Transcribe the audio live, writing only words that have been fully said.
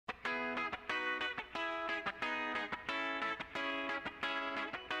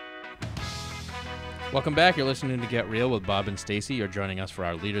Welcome back. You're listening to Get Real with Bob and Stacey. You're joining us for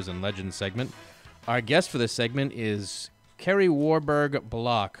our Leaders and Legends segment. Our guest for this segment is Kari Warberg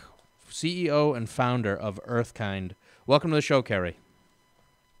Block, CEO and founder of earthkind. Welcome to the show, Kari.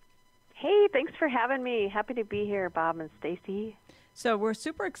 Hey, thanks for having me. Happy to be here, Bob and Stacey. So we're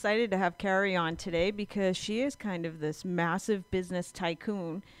super excited to have Kari on today because she is kind of this massive business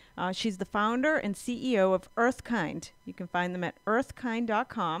tycoon. She's the founder and CEO of earthkind. You can find them at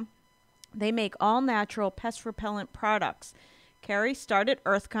earthkind.com. They make all-natural pest repellent products. Kari started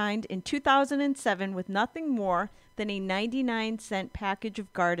earthkind in 2007 with nothing more than a 99-cent package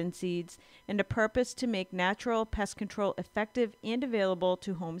of garden seeds and a purpose to make natural pest control effective and available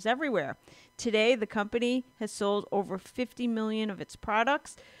to homes everywhere. Today, the company has sold over 50 million of its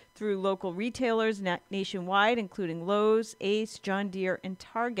products through local retailers nationwide, including Lowe's, Ace, John Deere, and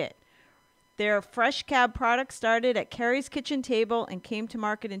Target. Their fresh cab product started at Kari's kitchen table and came to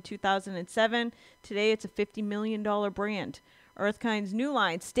market in 2007. Today, it's a $50 million brand. earthkind's new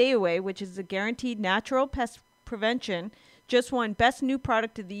line, Stay Away, which is a guaranteed natural pest prevention, just won Best New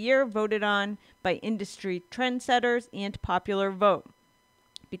Product of the Year, voted on by industry trendsetters and popular vote.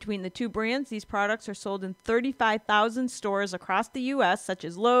 Between the two brands, these products are sold in 35,000 stores across the U.S., such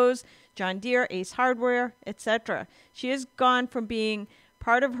as Lowe's, John Deere, Ace Hardware, etc. She has gone from being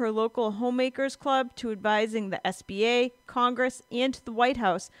part of her local homemakers club to advising the SBA, Congress, and the White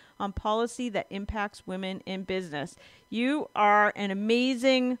House on policy that impacts women in business. You are an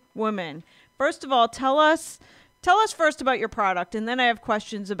amazing woman. First of all, tell us first about your product, and then I have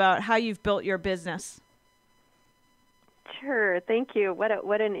questions about how you've built your business. Sure, thank you. What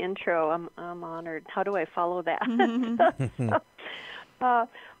an intro. I'm honored. How do I follow that?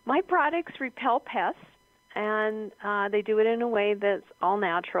 My products repel pests, and they do it in a way that's all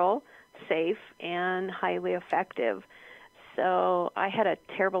natural, safe, and highly effective. So I had a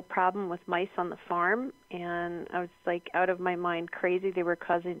terrible problem with mice on the farm, and I was like out of my mind crazy. They were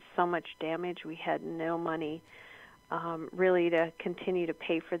causing so much damage. We had no money really to continue to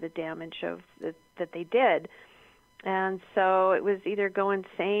pay for the damage that they did. And so it was either go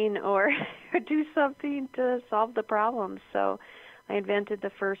insane or do something to solve the problem. So I invented the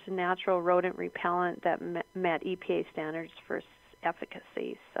first natural rodent repellent that met EPA standards for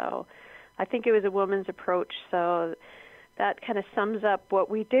efficacy. So I think it was a woman's approach. So that kind of sums up what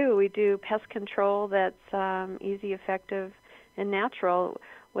we do. We do pest control that's easy, effective, and natural.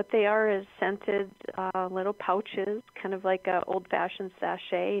 What they are is scented little pouches, kind of like an old-fashioned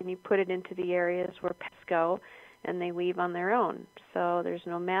sachet, and you put it into the areas where pests go, and they leave on their own. So there's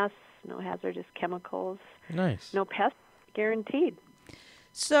no mess, no hazardous chemicals. Nice. No pests, guaranteed.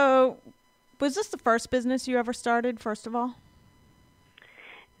 So was this the first business you ever started, first of all?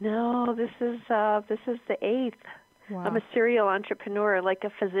 No, this is the eighth. Wow. I'm a serial entrepreneur, like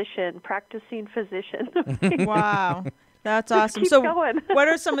a physician, practicing physician. Wow. That's Just awesome. keep So going. what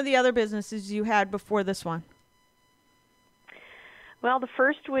are some of the other businesses you had before this one? Well, the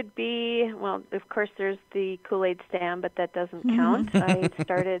first would be, well, of course, there's the Kool-Aid stand, but that doesn't count. I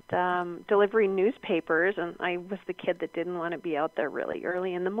started delivering newspapers, and I was the kid that didn't want to be out there really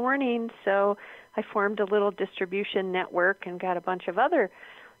early in the morning, so I formed a little distribution network and got a bunch of other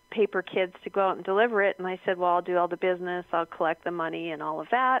paper kids to go out and deliver it, and I said, well, I'll do all the business, I'll collect the money and all of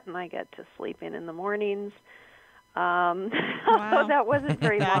that, and I got to sleep in the mornings. Wow. Although that wasn't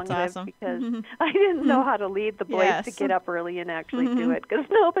very long-lived awesome. because I didn't know how to lead the boys to get up early and actually do it because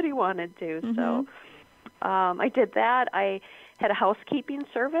nobody wanted to. So I did that. I had a housekeeping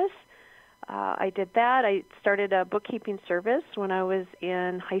service. I did that. I started a bookkeeping service when I was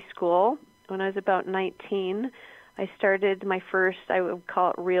in high school. When I was about 19, I started my first, I would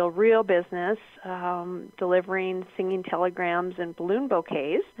call it real business, delivering singing telegrams and balloon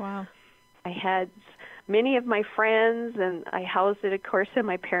bouquets. Wow. I had many of my friends, and I housed it, of course, in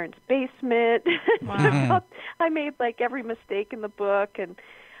my parents' basement. Wow. I made like every mistake in the book and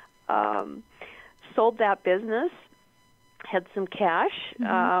sold that business, had some cash,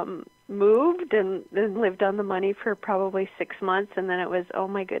 moved, and then lived on the money for probably 6 months, and then it was, oh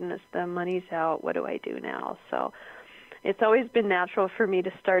my goodness, the money's out. What do I do now? So it's always been natural for me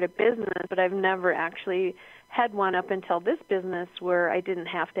to start a business, but I've never actually had one up until this business where I didn't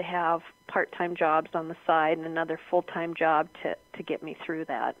have to have part-time jobs on the side and another full-time job to get me through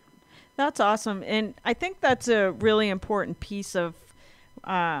that. That's awesome. And I think that's a really important piece of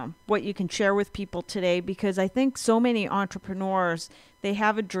what you can share with people today, because I think so many entrepreneurs, they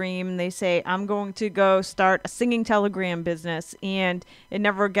have a dream. They say, I'm going to go start a singing telegram business, and it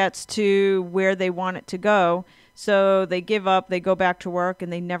never gets to where they want it to go. So they give up, they go back to work,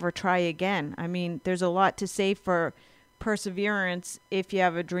 and they never try again. I mean, there's a lot to say for perseverance if you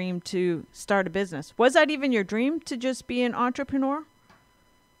have a dream to start a business. Was that even your dream, to just be an entrepreneur?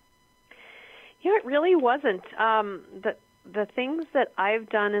 It really wasn't. The things that I've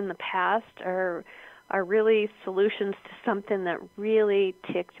done in the past are really solutions to something that really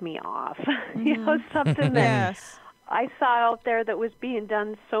ticked me off. Something that I saw out there that was being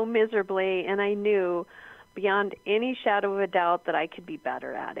done so miserably, and I knew beyond any shadow of a doubt that I could be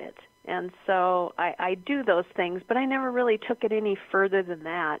better at it. And so I do those things, but I never really took it any further than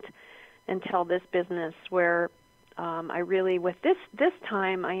that until this business, where I really, with this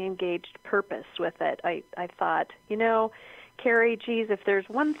time, I engaged purpose with it. I thought, Kari, geez, if there's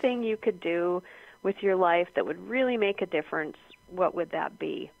one thing you could do with your life that would really make a difference, what would that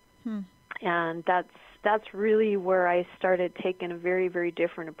be? And that's really where I started taking a very, very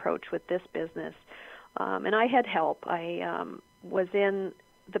different approach with this business. And I had help. I was in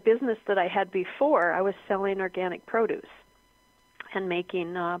the business that I had before. I was selling organic produce and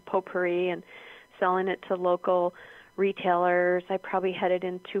making potpourri and selling it to local retailers. I probably had it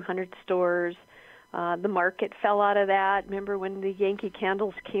in 200 stores. The market fell out of that. Remember when the Yankee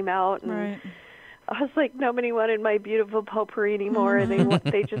candles came out? And right. I was like, nobody wanted my beautiful potpourri anymore.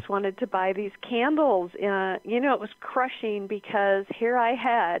 They just wanted to buy these candles. It was crushing, because here I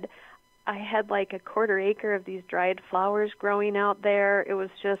had like a quarter acre of these dried flowers growing out there. It was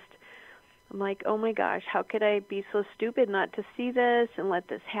just, I'm like, oh my gosh, how could I be so stupid not to see this and let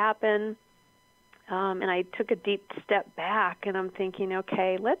this happen? And I took a deep step back, and I'm thinking,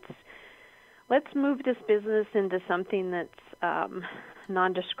 okay, let's move this business into something that's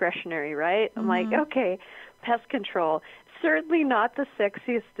non-discretionary, right? I'm like, okay, pest control. Certainly not the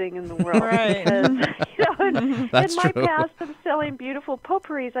sexiest thing in the world. Right. Because, in my true. past of selling beautiful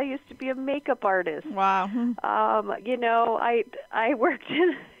potpourris, I used to be a makeup artist. Wow. I worked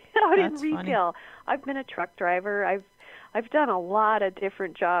out in That's retail. funny. I've been a truck driver. I've done a lot of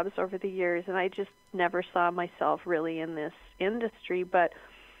different jobs over the years, and I just never saw myself really in this industry. But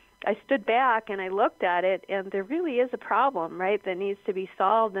I stood back and I looked at it, and there really is a problem, right, that needs to be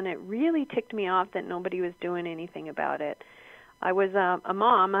solved, and it really ticked me off that nobody was doing anything about it. I was a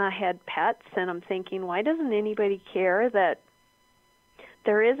mom. I had pets, and I'm thinking, why doesn't anybody care that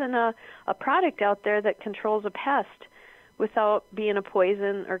there isn't a product out there that controls a pest without being a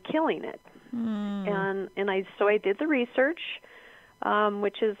poison or killing it? And so I did the research,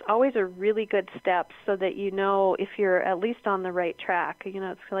 which is always a really good step, so that you know if you're at least on the right track.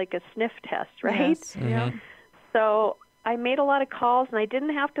 It's like a sniff test, right? Yes. Yeah. So I made a lot of calls, and I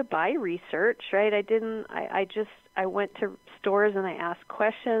didn't have to buy research, right? I went to stores and I asked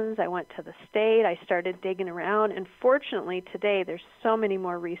questions. I went to the state. I started digging around, and fortunately today there's so many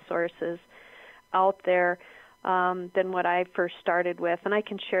more resources out there than what I first started with, and I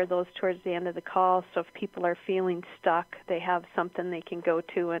can share those towards the end of the call. So if people are feeling stuck, they have something they can go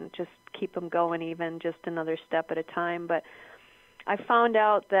to and just keep them going, even just another step at a time. But I found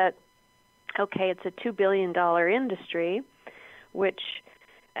out that, okay, it's a $2 billion industry, which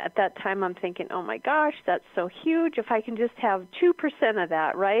at that time I'm thinking, oh my gosh, that's so huge. If I can just have 2% of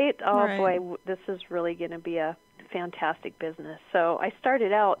that, right? Oh Right. boy, this is really going to be a fantastic business. So I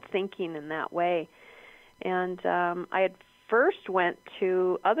started out thinking in that way. And I had first went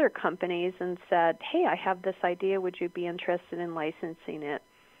to other companies and said, hey, I have this idea. Would you be interested in licensing it?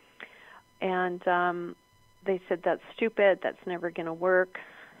 And they said, that's stupid. That's never going to work.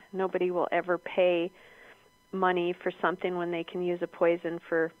 Nobody will ever pay money for something when they can use a poison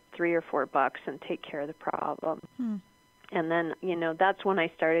for $3 or $4 and take care of the problem. And then, that's when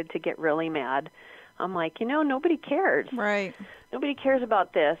I started to get really mad. I'm like, nobody cares. Right. Nobody cares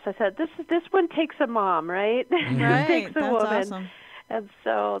about this. I said, this one takes a mom, right? Right. It takes a That's woman. awesome. And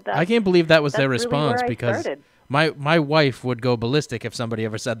so I can't believe that was their that's really response, where I because started. my wife would go ballistic if somebody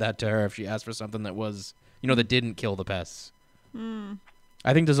ever said that to her, if she asked for something that was, that didn't kill the pests.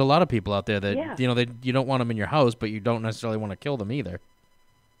 I think there's a lot of people out there that, Yeah. you don't want them in your house, but you don't necessarily want to kill them either.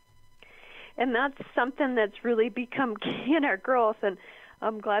 And that's something that's really become key in our growth. And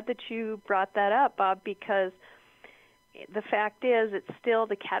I'm glad that you brought that up, Bob, because the fact is, it's still,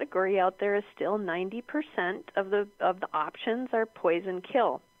 the category out there is still 90% of the options are poison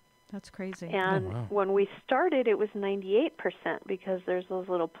kill. That's crazy. And wow. when we started, it was 98%, because there's those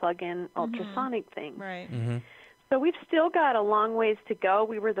little plug-in ultrasonic things. Right. So we've still got a long ways to go.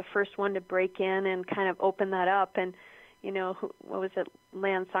 We were the first one to break in and kind of open that up. And, what was it,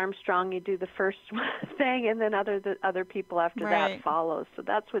 Lance Armstrong, you do the first thing, and then other people after Right. that follow. So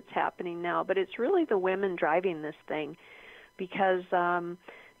that's what's happening now. But it's really the women driving this thing, because,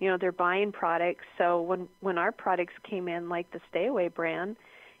 they're buying products. So when our products came in, like the Stay Away brand,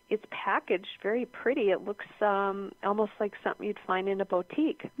 it's packaged very pretty. It looks almost like something you'd find in a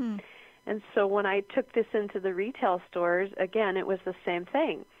boutique. And so when I took this into the retail stores, again, it was the same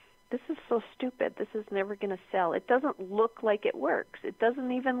thing. This is so stupid. This is never going to sell. It doesn't look like it works. It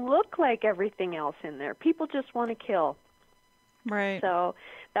doesn't even look like everything else in there. People just want to kill. Right. So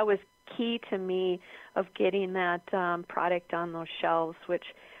that was key to me of getting that product on those shelves, which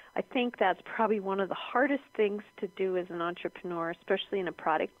I think that's probably one of the hardest things to do as an entrepreneur, especially in a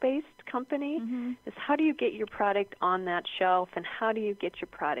product-based company, is how do you get your product on that shelf and how do you get your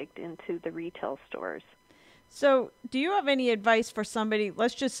product into the retail stores? So do you have any advice for somebody?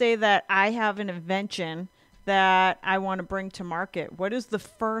 Let's just say that I have an invention that I want to bring to market. What is the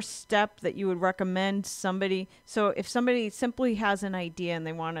first step that you would recommend somebody? So if somebody simply has an idea and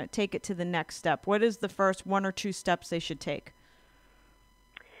they want to take it to the next step, what is the first 1 or 2 steps they should take?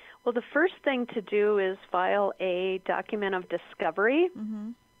 Well, the first thing to do is file a document of discovery,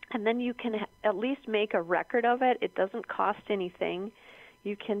 and then you can at least make a record of it. It doesn't cost anything.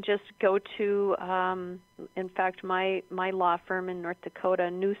 You can just go to, in fact, my law firm in North Dakota,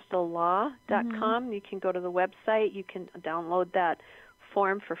 newstellaw.com. You can go to the website. You can download that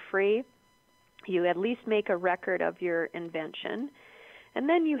form for free. You at least make a record of your invention. And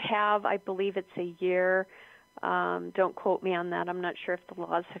then you have, I believe it's a year. Don't quote me on that. I'm not sure if the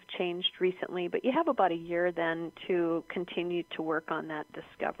laws have changed recently, but you have about a year then to continue to work on that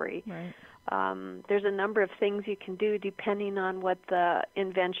discovery. Right. There's a number of things you can do depending on what the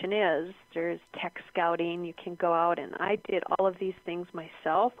invention is. There's tech scouting. You can go out, and I did all of these things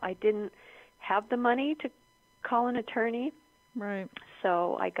myself. I didn't have the money to call an attorney. Right.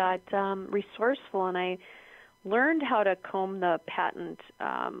 So I got resourceful, and I learned how to comb the patent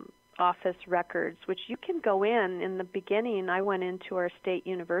office records, which you can go in the beginning. I went into our state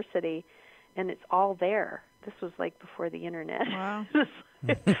university, and it's all there. This was like before the internet. Wow.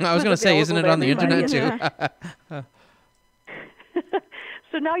 I was going to say, isn't it on the internet too?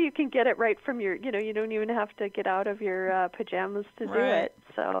 So now you can get it right from your, you don't even have to get out of your pajamas to do it.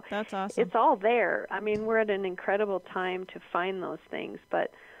 So that's awesome. It's all there. I mean, we're at an incredible time to find those things,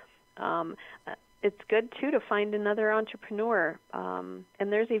 but it's good, too, to find another entrepreneur. And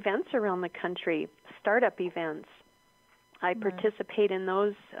there's events around the country, startup events. I participate in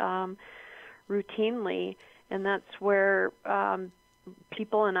those routinely, and that's where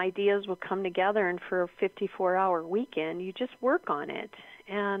people and ideas will come together, and for a 54-hour weekend, you just work on it.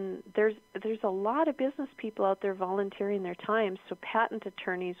 And there's a lot of business people out there volunteering their time, so patent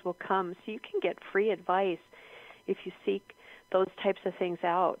attorneys will come. So you can get free advice if you seek those types of things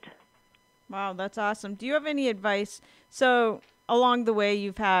out. Wow, that's awesome. Do you have any advice? So along the way,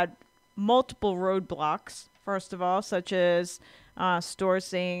 you've had multiple roadblocks, first of all, such as stores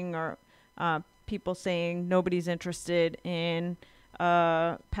saying or people saying nobody's interested in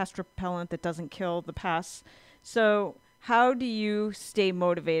pest repellent that doesn't kill the pests. So how do you stay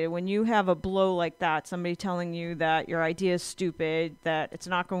motivated when you have a blow like that, somebody telling you that your idea is stupid, that it's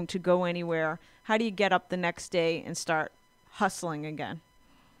not going to go anywhere? How do you get up the next day and start hustling again?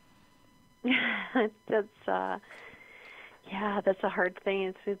 That's a hard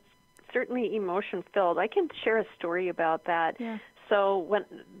thing. It's certainly emotion filled. I can share a story about that. Yeah. So when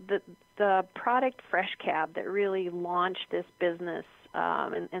the product Fresh Cab that really launched this business,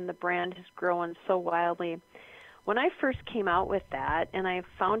 and the brand has grown so wildly. When I first came out with that, and I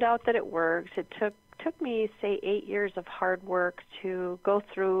found out that it works, it took me, say, 8 years of hard work to go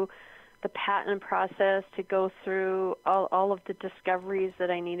through the patent process, to go through all of the discoveries that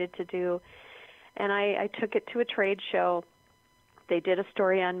I needed to do. And I took it to a trade show. They did a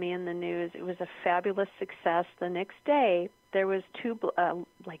story on me in the news. It was a fabulous success. The next day, there was two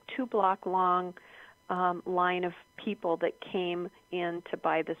block long line of people that came in to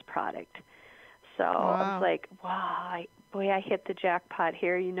buy this product. So I was like, wow, I hit the jackpot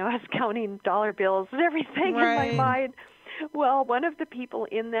here. I was counting dollar bills and everything in my mind. Well, one of the people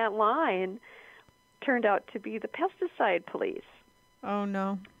in that line turned out to be the pesticide police. Oh,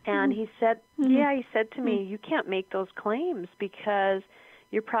 no. And he said, he said to me, you can't make those claims because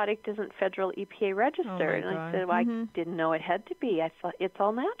your product isn't federal EPA registered. And I said, well, I didn't know it had to be. I thought it's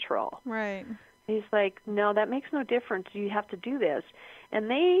all natural. Right. He's like, no, that makes no difference. You have to do this.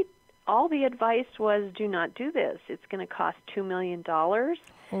 And all the advice was, do not do this. It's going to cost $2 million.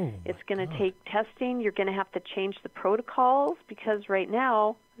 It's going to take testing. You're going to have to change the protocols because right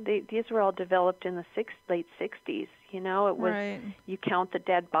now, these were all developed in the late 60s. It was, you count the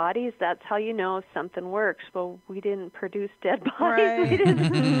dead bodies. That's how you know if something works. Well, we didn't produce dead bodies. We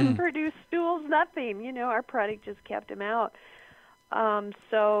didn't produce stools, nothing. Our product just kept them out.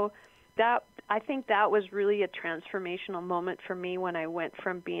 So that I think that was really a transformational moment for me when I went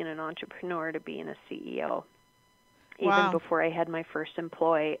from being an entrepreneur to being a CEO. Wow. Even before I had my first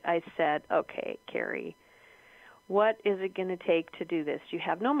employee, I said, okay, Kari, what is it going to take to do this? You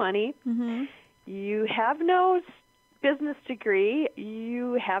have no money. Mm-hmm. You have no business degree.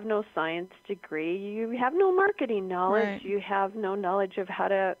 You have no science degree. You have no marketing knowledge. Right. You have no knowledge of how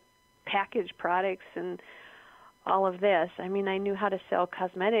to package products and all of this. I mean, I knew how to sell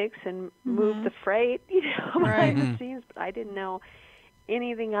cosmetics and move the freight, behind the scenes, but I didn't know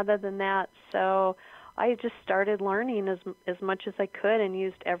anything other than that. So I just started learning as much as I could and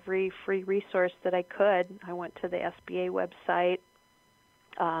used every free resource that I could. I went to the SBA website,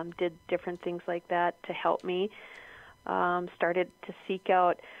 did different things like that to help me. Started to seek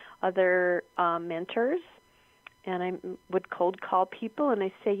out other mentors, and I would cold call people, and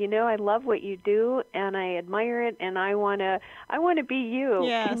I say, I love what you do, and I admire it, and I wanna be you.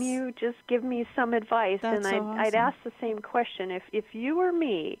 Yes. Can you just give me some advice? That's and so I'd awesome. ask the same question: if you were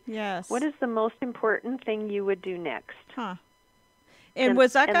me, Yes. what is the most important thing you would do next? Huh. And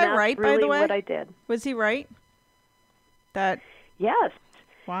was that guy that's right, really by the way? what I did. Was he right? That. Yes.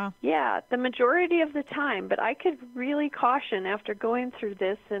 Wow. Yeah, the majority of the time, but I could really caution after going through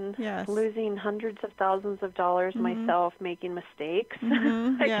this and Yes. losing hundreds of thousands of dollars myself, making mistakes.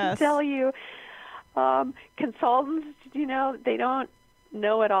 Mm-hmm. I Yes. can tell you, consultants, they don't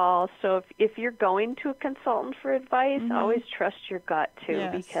know it all. So if you're going to a consultant for advice, always trust your gut too,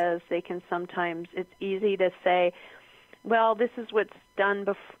 Yes. because they can sometimes, it's easy to say, well, this is what's done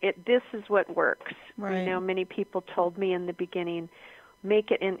before. This is what works. Right. Many people told me in the beginning,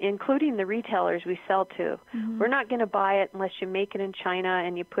 make it, including the retailers we sell to. We're not going to buy it unless you make it in China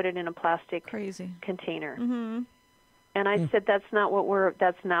and you put it in a plastic Crazy. container. Mm-hmm. And I said, that's not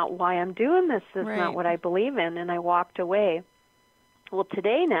why I'm doing this. That's Right. not what I believe in. And I walked away. Well,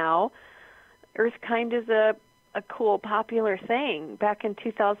 today now, earthkind is a cool, popular thing. Back in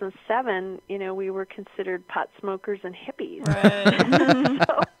 2007, we were considered pot smokers and hippies. Right.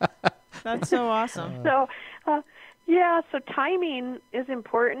 That's so awesome. So, so timing is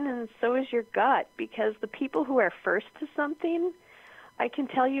important, and so is your gut, because the people who are first to something, I can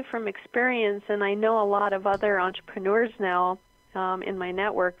tell you from experience, and I know a lot of other entrepreneurs now in my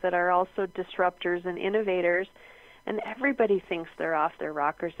network that are also disruptors and innovators, and everybody thinks they're off their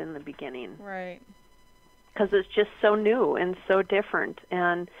rockers in the beginning. Right. Because it's just so new and so different,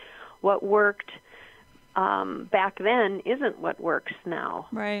 and what worked back then isn't what works now.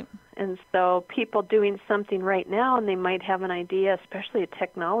 Right. And so people doing something right now, and they might have an idea, especially a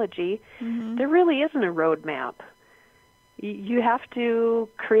technology, there really isn't a roadmap. You have to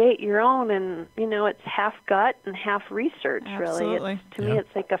create your own, and, it's half gut and half research, Absolutely. really. To me,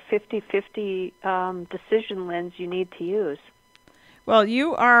 it's like a 50-50 decision lens you need to use. Well,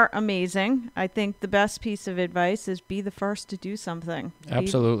 you are amazing. I think the best piece of advice is be the first to do something.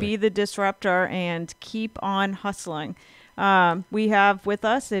 Absolutely. Be the disruptor and keep on hustling. We have with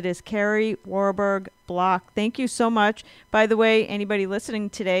us, it is Kari Warberg Block. Thank you so much. By the way, anybody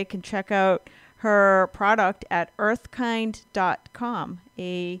listening today can check out her product at earthkind.com,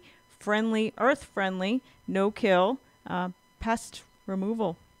 a earth-friendly, no-kill pest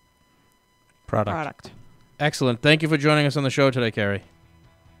removal product. Excellent. Thank you for joining us on the show today, Kari.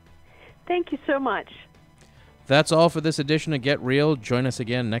 Thank you so much. That's all for this edition of Get Real. Join us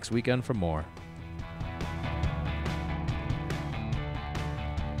again next weekend for more.